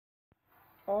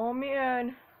Oh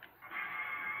man.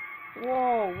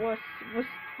 Whoa, what's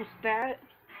that?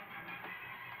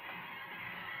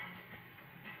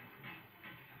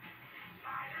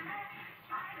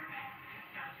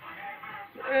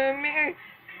 Man.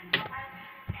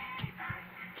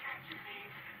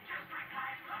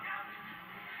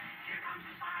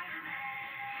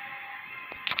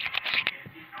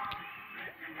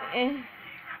 Eh,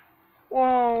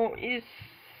 Well, it's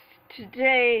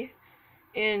today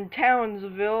in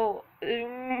Townsville.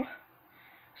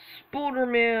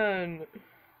 Spiderman.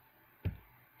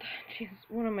 Jeez,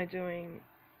 what am I doing?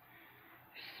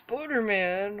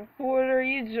 Spiderman, what are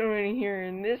you doing here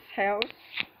in this house?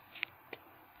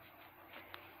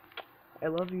 I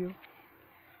love you.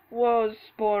 Whoa,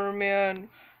 Spiderman.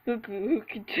 Who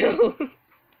could tell?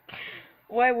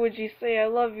 Why would you say I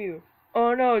love you?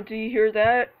 Oh no, do you hear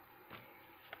that?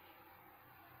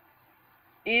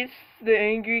 It's the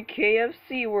angry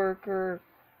KFC worker.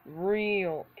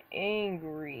 Real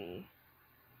angry.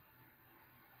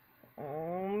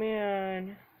 Oh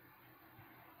man.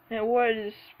 And what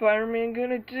is Spider-Man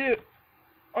gonna do?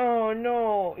 Oh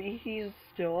no, he's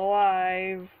still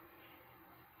alive.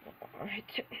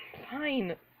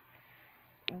 Fine.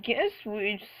 Guess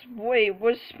we wait,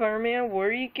 what's Spider-Man? What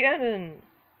are you getting?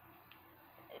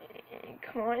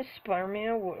 Come on,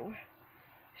 Spider-Man.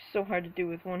 It's so hard to do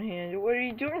with one hand. What are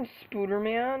you doing, Spooder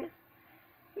Man?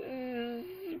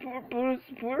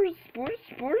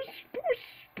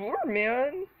 Spooder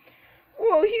Man.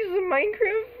 Well, he's a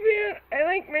Minecraft fan. I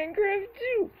like Minecraft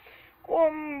too.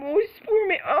 Who's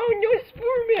Spooderman? Oh no,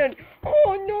 Spooderman!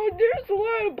 Oh no, there's a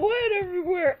lot of blood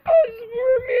everywhere. Oh,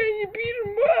 Spooderman, you beat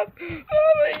him up.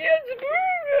 Oh my God,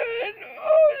 Spooderman!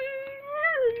 Oh,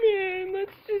 Spooderman!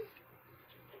 Let's just.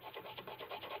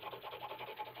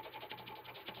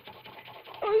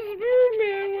 Oh,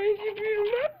 Spooderman, why'd you beat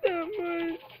him up that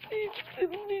much?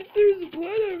 There's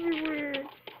blood everywhere.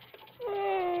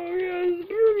 Oh yeah,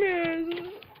 Spooderman.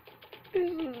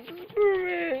 This is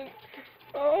Spooderman.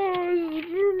 Oh,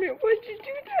 Spiderman, why'd you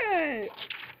do that?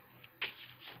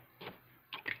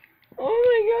 Oh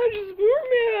my God,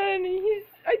 Spiderman!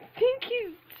 I think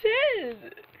he's dead!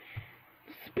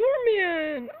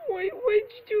 Spiderman! Why'd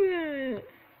you do that?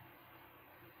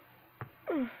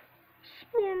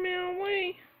 Spiderman,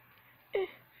 wait!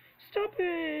 Stop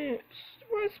it!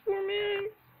 Why, Spiderman?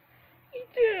 He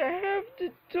didn't have to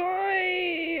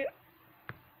die!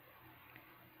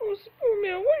 Oh,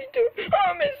 Spiderman, what are you doing?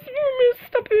 Oh, man, Spiderman,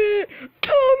 stop it!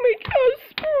 Oh my God,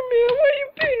 Spiderman, why are you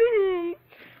beating him?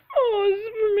 Oh,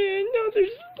 Spiderman,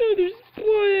 there's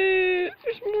blood.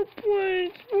 There's more blood,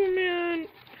 Spiderman.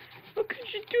 How could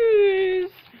you do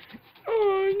this?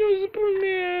 Oh, no,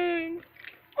 Spiderman.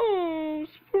 Oh,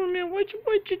 Spiderman, why'd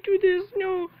you do this?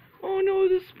 No. Oh no,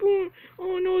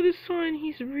 oh no, the son,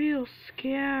 he's real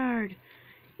scared.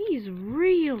 He's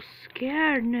real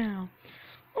scared now.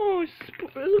 Oh,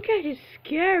 look at his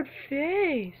scared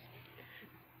face.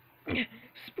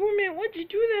 Spiderman, why'd you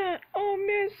do that? Oh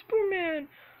man, Spiderman.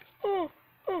 Oh,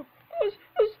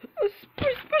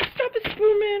 stop it,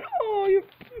 Spooderman!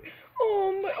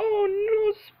 Oh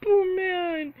no,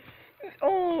 Spooderman!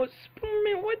 Oh,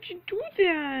 Spooderman, why'd you do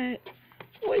that?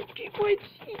 Why'd you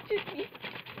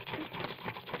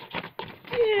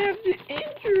didn't have to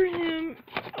injure him?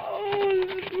 Oh,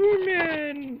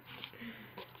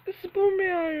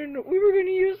 Spooderman, we were gonna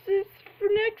use this for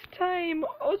next time.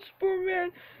 Oh,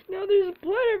 Spooderman, now there's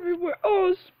blood everywhere.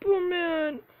 Oh,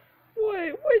 Spooderman.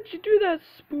 Why'd you do that,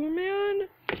 Spooderman?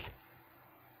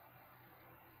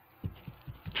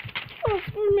 Oh,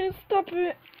 Spooderman, stop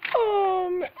it.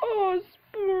 Oh,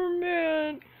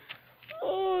 Spooderman.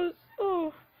 Oh,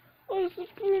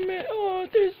 Spooderman. Oh,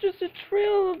 there's just a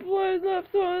trail of blood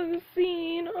left on the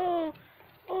scene. Oh,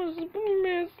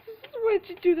 Spooderman. Why'd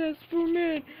you do that,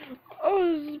 Spooderman?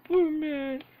 Oh,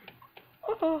 Spooderman.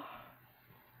 Oh.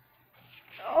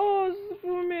 Oh,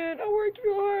 Spooderman, I worked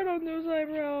real hard on those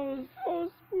eyebrows. Oh,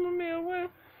 Spooderman,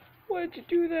 why'd you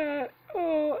do that?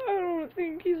 Oh, I don't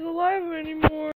think he's alive anymore.